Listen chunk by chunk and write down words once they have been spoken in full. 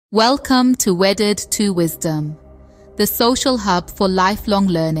Welcome to Wedded to Wisdom, the social hub for lifelong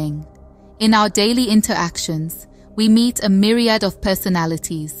learning. In our daily interactions, we meet a myriad of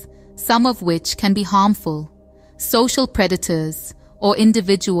personalities, some of which can be harmful. Social predators, or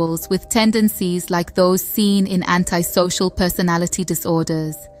individuals with tendencies like those seen in antisocial personality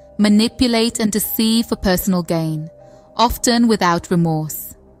disorders, manipulate and deceive for personal gain, often without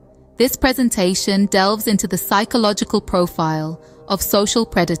remorse. This presentation delves into the psychological profile of social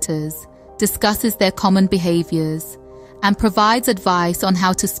predators, discusses their common behaviors, and provides advice on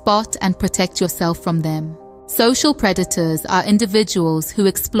how to spot and protect yourself from them. Social predators are individuals who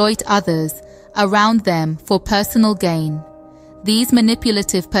exploit others around them for personal gain. These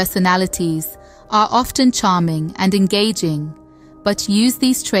manipulative personalities are often charming and engaging, but use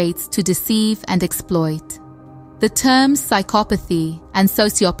these traits to deceive and exploit. The terms psychopathy and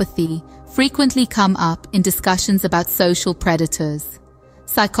sociopathy frequently come up in discussions about social predators.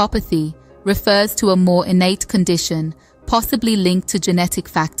 Psychopathy refers to a more innate condition, possibly linked to genetic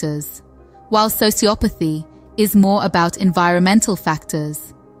factors, while sociopathy is more about environmental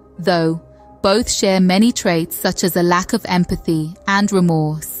factors, though both share many traits such as a lack of empathy and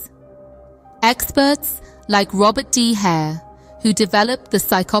remorse. Experts like Robert D. Hare, who developed the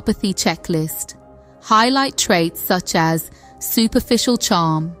psychopathy checklist, highlight traits such as superficial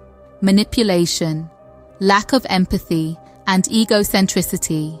charm, manipulation, lack of empathy, and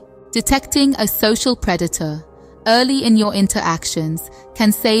egocentricity. Detecting a social predator early in your interactions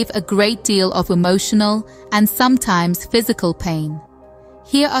can save a great deal of emotional and sometimes physical pain.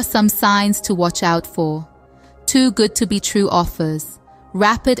 Here are some signs to watch out for. Too good to be true offers,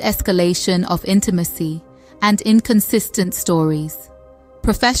 rapid escalation of intimacy, and inconsistent stories.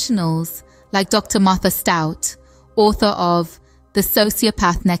 Professionals like Dr. Martha Stout, author of The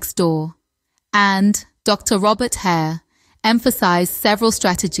Sociopath Next Door, and Dr. Robert Hare emphasize several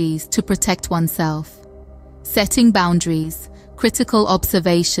strategies to protect oneself: setting boundaries, critical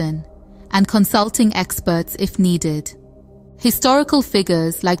observation, and consulting experts if needed. Historical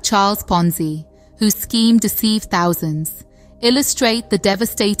figures like Charles Ponzi, whose scheme deceived thousands, illustrate the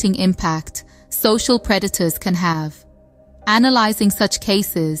devastating impact social predators can have. Analyzing such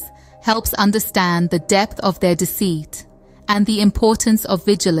cases helps understand the depth of their deceit and the importance of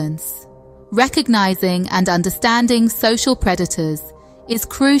vigilance. Recognizing and understanding social predators is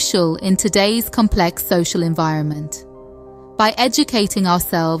crucial in today's complex social environment. By educating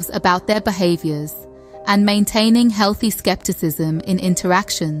ourselves about their behaviors and maintaining healthy skepticism in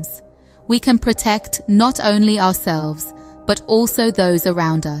interactions, we can protect not only ourselves, but also those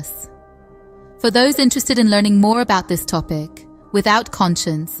around us. For those interested in learning more about this topic, Without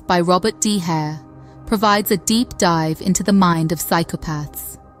Conscience by Robert D. Hare provides a deep dive into the mind of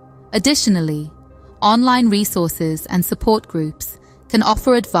psychopaths. Additionally, online resources and support groups can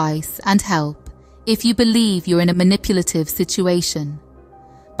offer advice and help if you believe you're in a manipulative situation.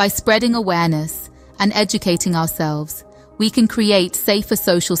 By spreading awareness and educating ourselves, we can create safer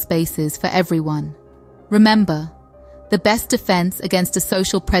social spaces for everyone. Remember, the best defense against a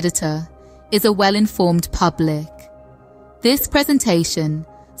social predator is a well-informed public. This presentation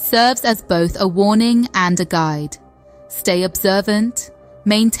serves as both a warning and a guide. Stay observant,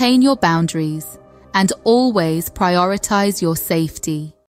 maintain your boundaries, and always prioritize your safety.